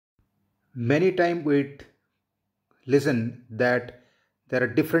Many times we listen that there are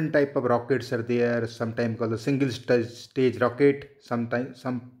different type of rockets are there, sometimes called the single stage rocket, sometimes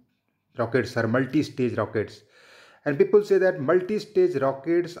some rockets are multi-stage rockets. And people say that multi-stage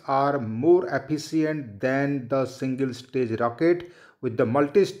rockets are more efficient than the single stage rocket. With the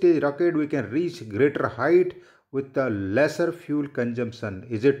multi-stage rocket, we can reach greater height with the lesser fuel consumption.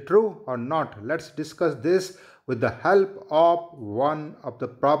 Is it true or not? Let's discuss this with the help of one of the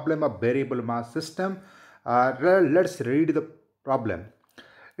problem of variable mass system. Let's read the problem.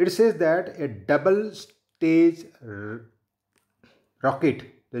 It says that a double stage rocket,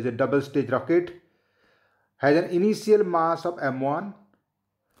 there's a double stage rocket, has an initial mass of m1.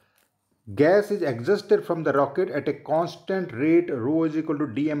 Gas is exhausted from the rocket at a constant rate rho is equal to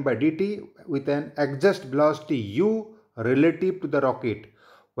dm by dt with an exhaust velocity u relative to the rocket.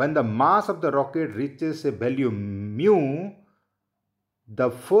 When the mass of the rocket reaches a value mu,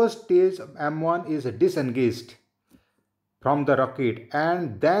 the first stage of m1 is disengaged from the rocket,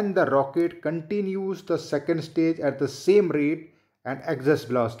 and then the rocket continues the second stage at the same rate and exhaust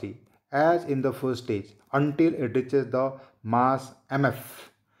velocity as in the first stage until it reaches the mass mf.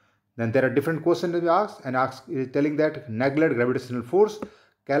 Then there are different questions we ask, and is telling that neglect gravitational force,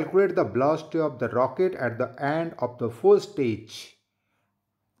 calculate the velocity of the rocket at the end of the first stage,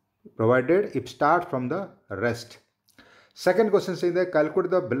 provided it starts from the rest. Second question saying that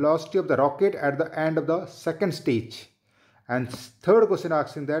calculate the velocity of the rocket at the end of the second stage. And third question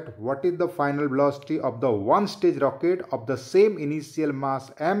asking that what is the final velocity of the one stage rocket of the same initial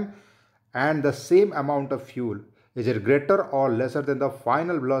mass m and the same amount of fuel? Is it greater or lesser than the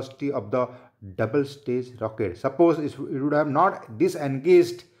final velocity of the double stage rocket? Suppose it would have not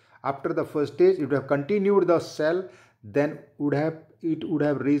disengaged after the first stage, it would have continued the cell, then it would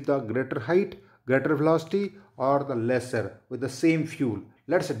have reached the greater height, greater velocity, or the lesser with the same fuel.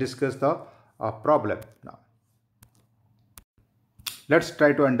 Let's discuss the problem now. Let's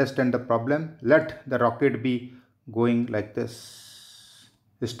try to understand the problem. Let the rocket be going like this.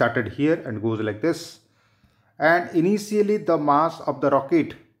 It started here and goes like this. And initially the mass of the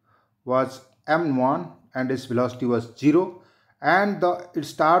rocket was m1 and its velocity was 0. And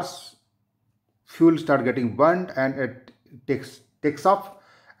fuel start getting burned and it takes off.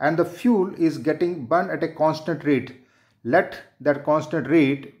 And the fuel is getting burned at a constant rate. Let that constant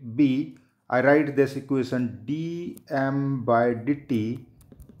rate be, I write this equation dm by dt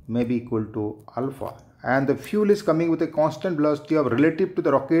may be equal to alpha, and the fuel is coming with a constant velocity of relative to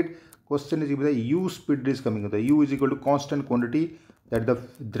the rocket. Question is if the u speed is coming. The u is equal to constant quantity, that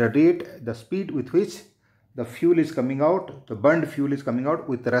the speed with which the fuel is coming out, the burned fuel is coming out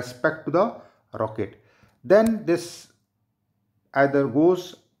with respect to the rocket. Then this either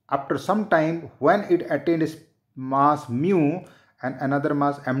goes after some time when it attained its mass mu and another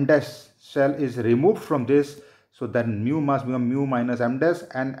mass m dash cell is removed from this, so then mu must become mu minus m dash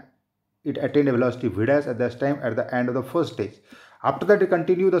and it attained a velocity v dash at this time at the end of the first stage. After that, it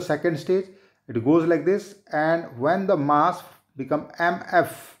continue the second stage, it goes like this, and when the mass become mf,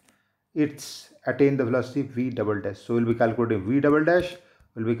 it's attained the velocity v double dash. So we'll be calculating v double dash,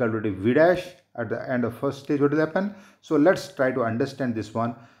 we'll be calculating v dash at the end of first stage. What will happen? So let's try to understand this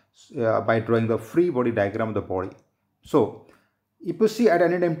one by drawing the free body diagram of the body. So if you see at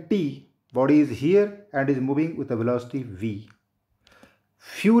any time t, body is here and is moving with a velocity v.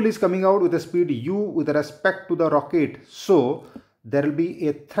 Fuel is coming out with a speed u with respect to the rocket. So there will be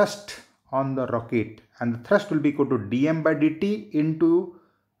a thrust on the rocket, and the thrust will be equal to dm by dt into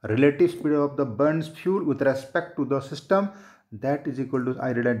relative speed of the burned fuel with respect to the system. That is equal to,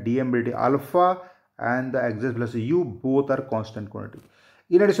 I read dm by dt alpha, and the exhaust velocity u, both are constant quantity.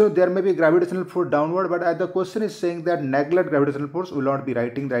 In addition, there may be gravitational force downward, but the question is saying that neglect gravitational force, will not be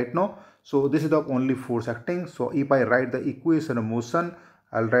writing right now. So this is the only force acting. So if I write the equation of motion,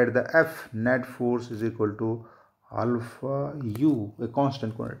 I'll write the F net force is equal to alpha u, a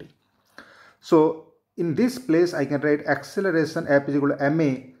constant quantity. So in this place, I can write acceleration F is equal to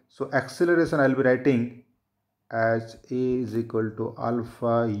ma. So acceleration I'll be writing as a is equal to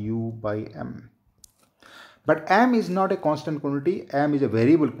alpha u by m. But m is not a constant quantity, m is a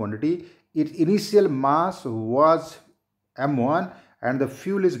variable quantity. Its initial mass was m1 and the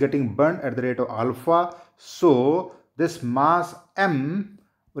fuel is getting burned at the rate of alpha. So this mass m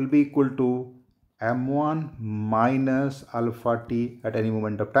will be equal to m1 minus alpha t at any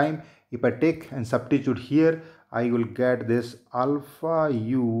moment of time. If I take and substitute here, I will get this alpha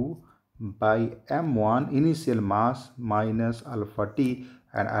u by m1 initial mass minus alpha t,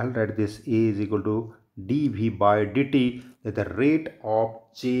 and I'll write this a is equal to dv by dt, that the rate of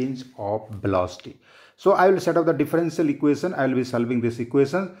change of velocity. So I will set up the differential equation. I will be solving this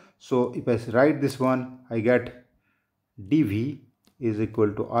equation. So if I write this one, I get dv is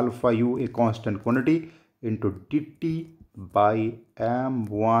equal to alpha u, a constant quantity, into dt by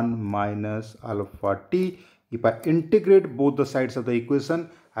m1 minus alpha t. If I integrate both the sides of the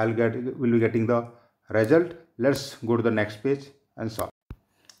equation, will be getting the result. Let's go to the next page and solve.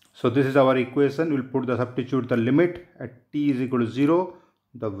 So this is our equation. We'll put the substitute the limit at t is equal to 0.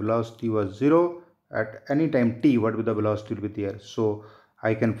 The velocity was 0. At any time t, what will the velocity will be there? So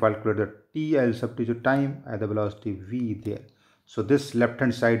I can calculate the t. I will substitute time and the velocity v there. So this left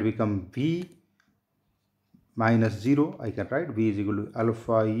hand side become v minus 0. I can write v is equal to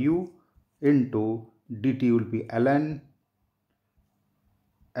alpha u into dt will be ln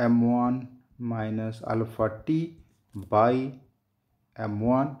m1 minus alpha t by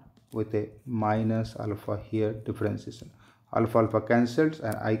m1 with a minus alpha here, differentiation. Alpha cancels,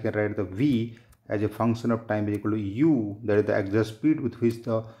 and I can write the v as a function of time is equal to u, that is the exhaust speed with which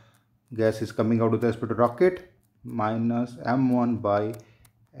the gas is coming out with respect to rocket, minus m1 by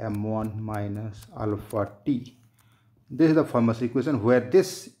m1 minus alpha t. This is the famous equation where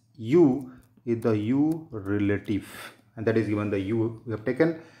this u is the u relative, and that is given the u we have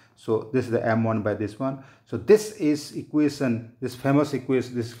taken. So this is the m1 by this one. So this is equation, this famous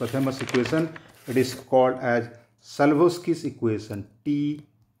equation, it is called as Salvosky's equation,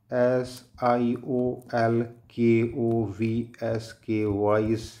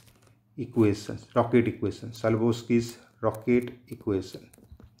 T-S-I-O-L-K-O-V-S-K-Y's equations, rocket equation, Salvosky's rocket equation.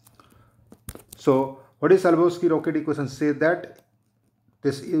 So what is Salvosky rocket equation? Say that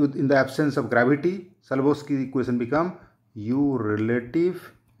this in the absence of gravity, Salvosky equation become u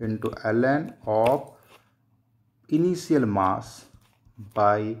relative into ln of initial mass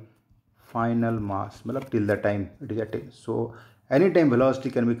by final mass, till the time it is attained. So anytime velocity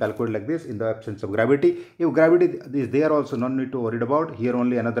can be calculated like this in the absence of gravity. If gravity is there also, no need to worry about. Here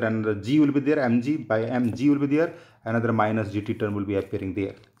only another g will be there, mg by mg will be there, another minus gt term will be appearing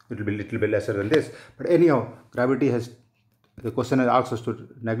there. It will be little bit lesser than this, but anyhow gravity has, the question has asked us to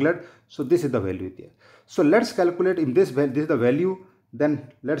neglect. So this is the value there. So let's calculate in this is the value.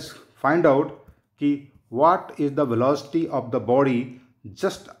 Then let's find out what is the velocity of the body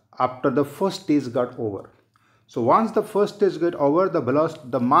just after the first stage got over. So once the first stage got over, the velocity,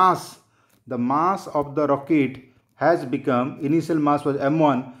 the mass of the rocket has become, initial mass was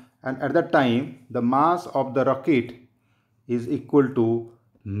m1, and at that time the mass of the rocket is equal to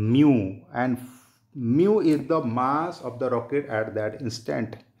mu, and mu is the mass of the rocket at that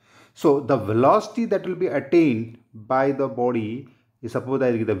instant. So the velocity that will be attained by the body is, suppose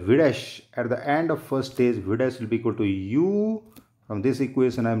that the v dash at the end of first stage, v dash will be equal to u, from this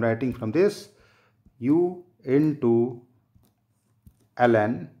equation I am writing from this, u into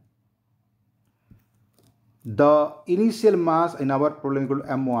ln the initial mass in our problem equal to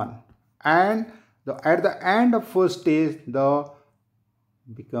m1, and at the end of first stage the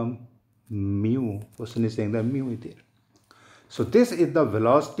become mu. Question is saying the mu is there. So this is the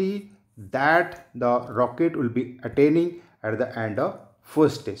velocity that the rocket will be attaining at the end of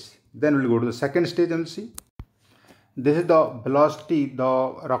first stage. Then we'll go to the second stage and see. This is the velocity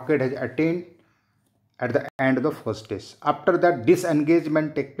the rocket has attained at the end of the first stage. After that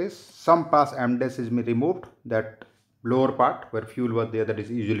disengagement takes place, some pass m dash is removed, that lower part where fuel was there, that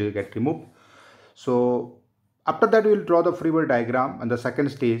is usually get removed. So after that we will draw the free body diagram on the second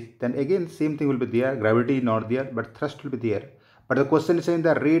stage. Then again same thing will be there, gravity not there but thrust will be there. But the question is saying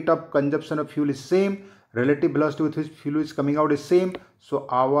the rate of consumption of fuel is same, relative velocity with which fuel is coming out is same. So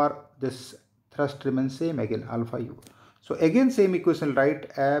this thrust remains same, again alpha u. So again same equation, right?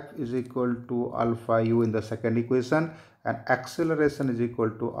 F is equal to alpha u in the second equation, and acceleration is equal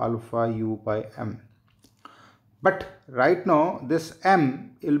to alpha u by m. But right now this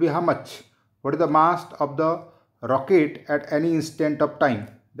m will be how much? What is the mass of the rocket at any instant of time?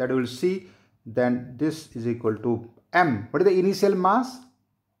 That we will see. Then this is equal to m. What is the initial mass?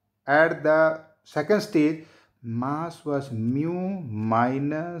 At the second stage, mass was mu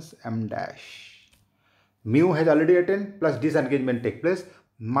minus m dash. Mu has already attained, plus disengagement take place,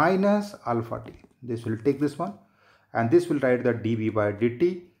 minus alpha t. This will take this one, and this will write the dv by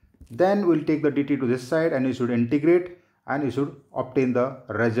dt. Then we'll take the dt to this side, and you should integrate, and you should obtain the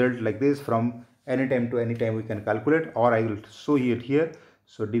result like this. From any time to any time we can calculate, or I will show it here.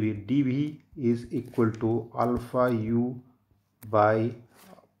 So dv is equal to alpha u by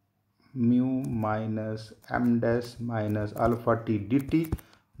mu minus m dash minus alpha t dt.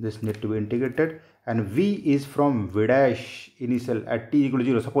 This need to be integrated, and v is from v dash initial at t equal to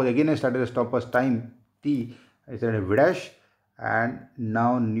 0. Suppose again I started the stopwatch time t, I started v dash, and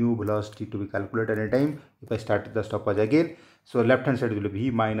now new velocity to be calculated anytime if I start the stoppage again. So left hand side will be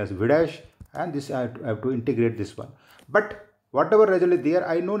v minus v dash, and this I have to integrate this one. But whatever result is there,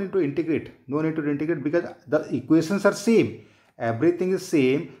 I no need to integrate. No need to integrate because the equations are same. Everything is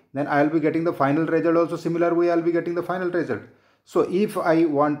same. Then I will be getting the final result also similar way I will be getting the final result. So if I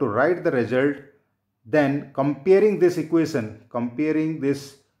want to write the result, then comparing this equations,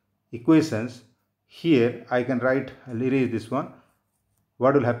 here I can write, I'll erase this one.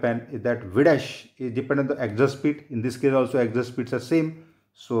 What will happen is that v dash is dependent on the exhaust speed. In this case also exhaust speeds are same.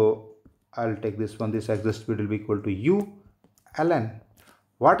 So I'll take this one. This exhaust speed will be equal to u ln.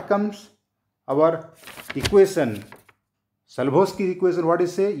 What comes our equation? Salvosky's equation, what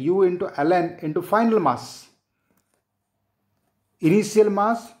is say? U into ln into final mass. Initial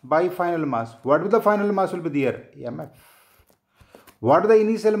mass by final mass. What will the final mass will be there? mf. What is the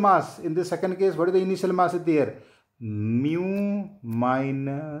initial mass? In the second case, what is the initial mass is there? Mu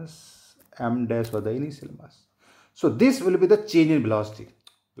minus m dash was the initial mass. So this will be the change in velocity.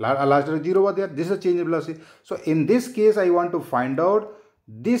 Last 0 over there. This is a change in velocity. So in this case, I want to find out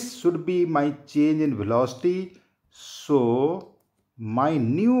this should be my change in velocity. So my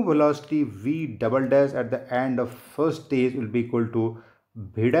new velocity v double dash at the end of first stage will be equal to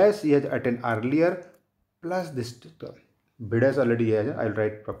v dash he has attained earlier plus this term. V dash already has, I'll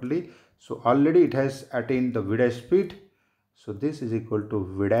write properly. So already it has attained the v dash speed. So this is equal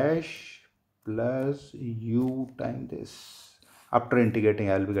to v dash plus u times this. After integrating,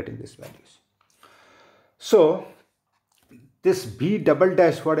 I will be getting these values. So this v double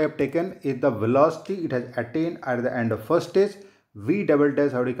dash what I have taken is the velocity it has attained at the end of first stage. V double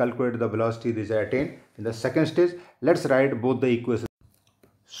dash, how do you calculate the velocity this attained in the second stage? Let's write both the equations.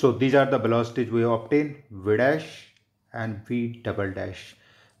 So these are the velocities we have obtained, v dash and v double dash.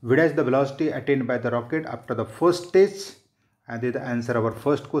 V dash the velocity attained by the rocket after the first stage, and this is the answer of our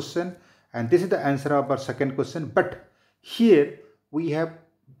first question, and this is the answer of our second question. But here we have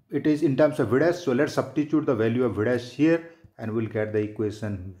it is in terms of v dash, so let's substitute the value of v dash here and we'll get the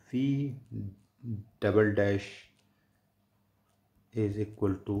equation v double dash is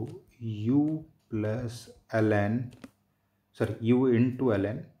equal to u plus ln, sorry, u into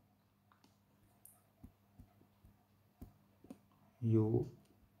ln u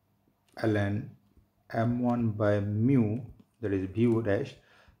ln m1 by mu, that is v dash,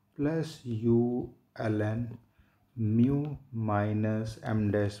 plus u ln mu minus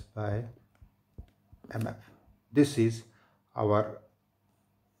m dash by mf. This is our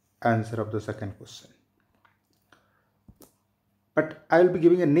answer of the second question. But I will be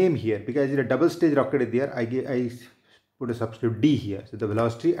giving a name here because it's a double stage rocket is there. I put a subscript d here. So the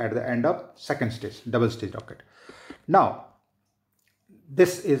velocity at the end of second stage, double stage rocket. Now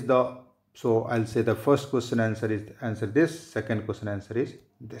this is the, so I'll say the first question answer is answer this, second question answer is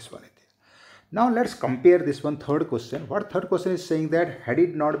this one. Now let's compare this one third question. What third question is saying that had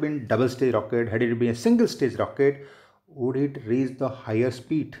it not been double stage rocket, had it been a single stage rocket, would it reach the higher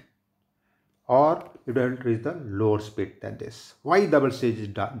speed or it will reach the lower speed than this? Why double stage is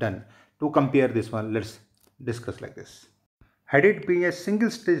done? To compare this one, let's discuss like this. Had it been a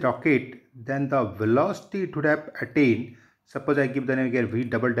single stage rocket, then the velocity it would have attained, suppose I give the name again v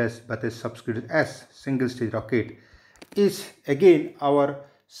double dash but a subscript s, single stage rocket, is again our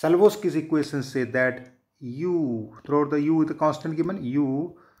Salvosky's equation say that u, throughout the u with the constant given,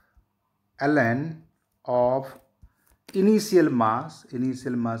 u ln of initial mass is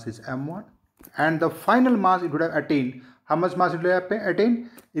m1 and the final mass it would have attained. How much mass it would have attained?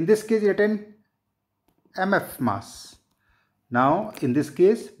 In this case it attained mf mass. Now in this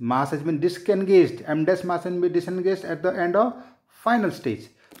case mass has been disengaged, m dash mass has been disengaged at the end of final stage.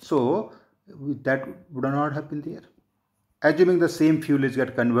 So that would not have been there. Assuming the same fuel is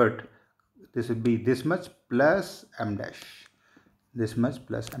get convert, this would be this much plus m dash, this much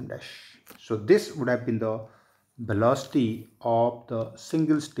plus m dash. So this would have been the velocity of the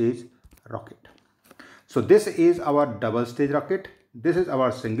single stage rocket. So this is our double stage rocket, this is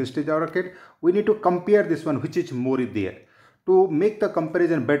our single stage rocket. We need to compare this one, which is more is there. To make the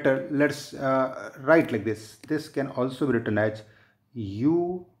comparison better, let's write like this. This can also be written as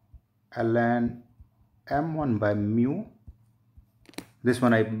u ln m1 by mu, this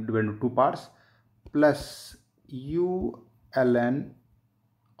one I divided into two parts, plus u ln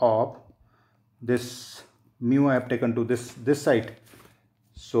of this mu I have taken to this side.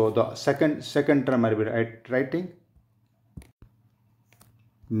 So the second term I will be writing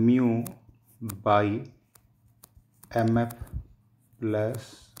mu by mf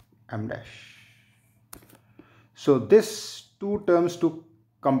plus m dash. So this two terms to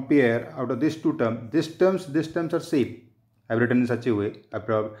compare, out of these two terms, these terms are same. I've written in such a way,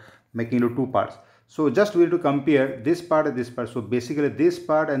 I'm making it two parts. So just we have to compare this part and this part. So basically this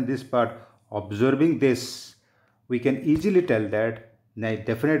part and this part, observing this, we can easily tell that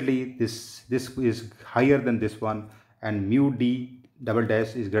definitely this is higher than this one, and mu d double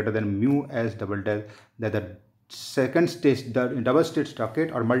dash is greater than mu s double dash. That the second stage, the double stage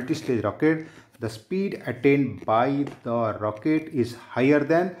rocket or multi-stage rocket, the speed attained by the rocket is higher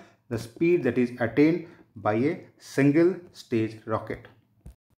than the speed that is attained by a single stage rocket.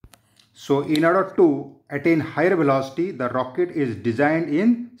 So in order to attain higher velocity, the rocket is designed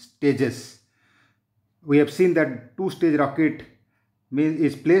in stages. We have seen that two-stage rocket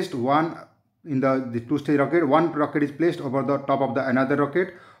is placed one in the two-stage rocket. One rocket is placed over the top of the another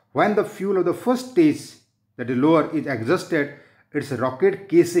rocket. When the fuel of the first stage, that is lower, is exhausted, its rocket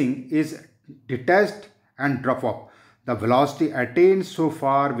casing is detached and drop off. The velocity attained so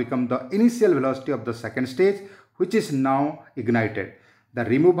far becomes the initial velocity of the second stage, which is now ignited. The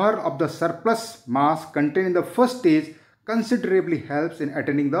removal of the surplus mass contained in the first stage considerably helps in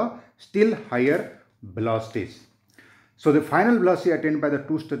attaining the still higher velocities. So the final velocity attained by the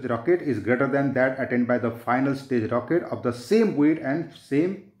two-stage rocket is greater than that attained by the final stage rocket of the same weight and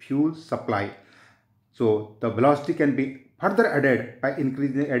same fuel supply. So the velocity can be further added by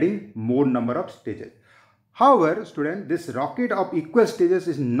adding more number of stages. However, student, this rocket of equal stages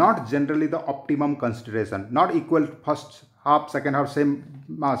is not generally the optimum consideration. Not equal first half, second half, same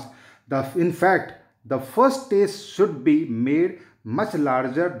mass. In fact, the first stage should be made much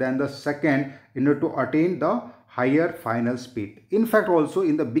larger than the second in order to attain the higher final speed. In fact, also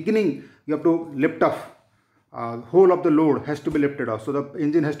in the beginning, you have to lift off. Whole of the load has to be lifted off. So the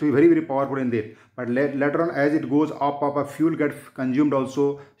engine has to be very, very powerful in it. But later on, as it goes up, fuel gets consumed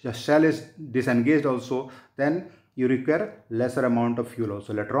also, the shell is disengaged also, then you require lesser amount of fuel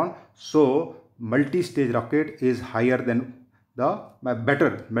also later on. So multi-stage rocket is higher than the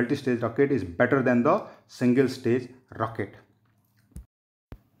multi-stage rocket is better than the single stage rocket.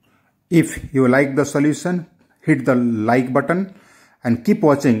 If you like the solution, hit the like button and keep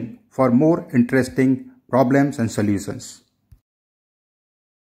watching for more interesting problems and solutions.